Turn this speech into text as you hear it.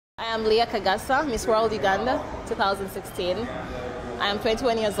I am Leah Kagasa, MissWorld Uganda 2016. I am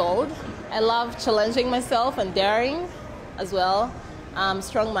 21 years old. I love challenging myself and daring as well. I'm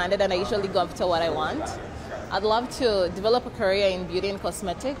strong-minded and I usually go after what I want. I'd love to develop a career in beauty and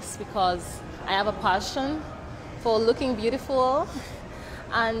cosmetics because I have a passion for looking beautiful.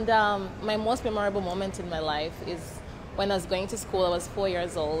 And my most memorable moment in my life is when I was going to school. I was 4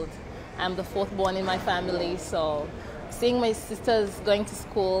 years old. I'm the fourth born in my family, so seeing my sisters going to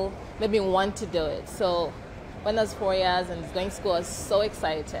school made me want to do it. So when I was 4 years and going to school, I was so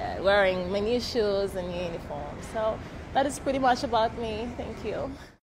excited, wearing my new shoes and new uniform. So that is pretty much about me. Thank you.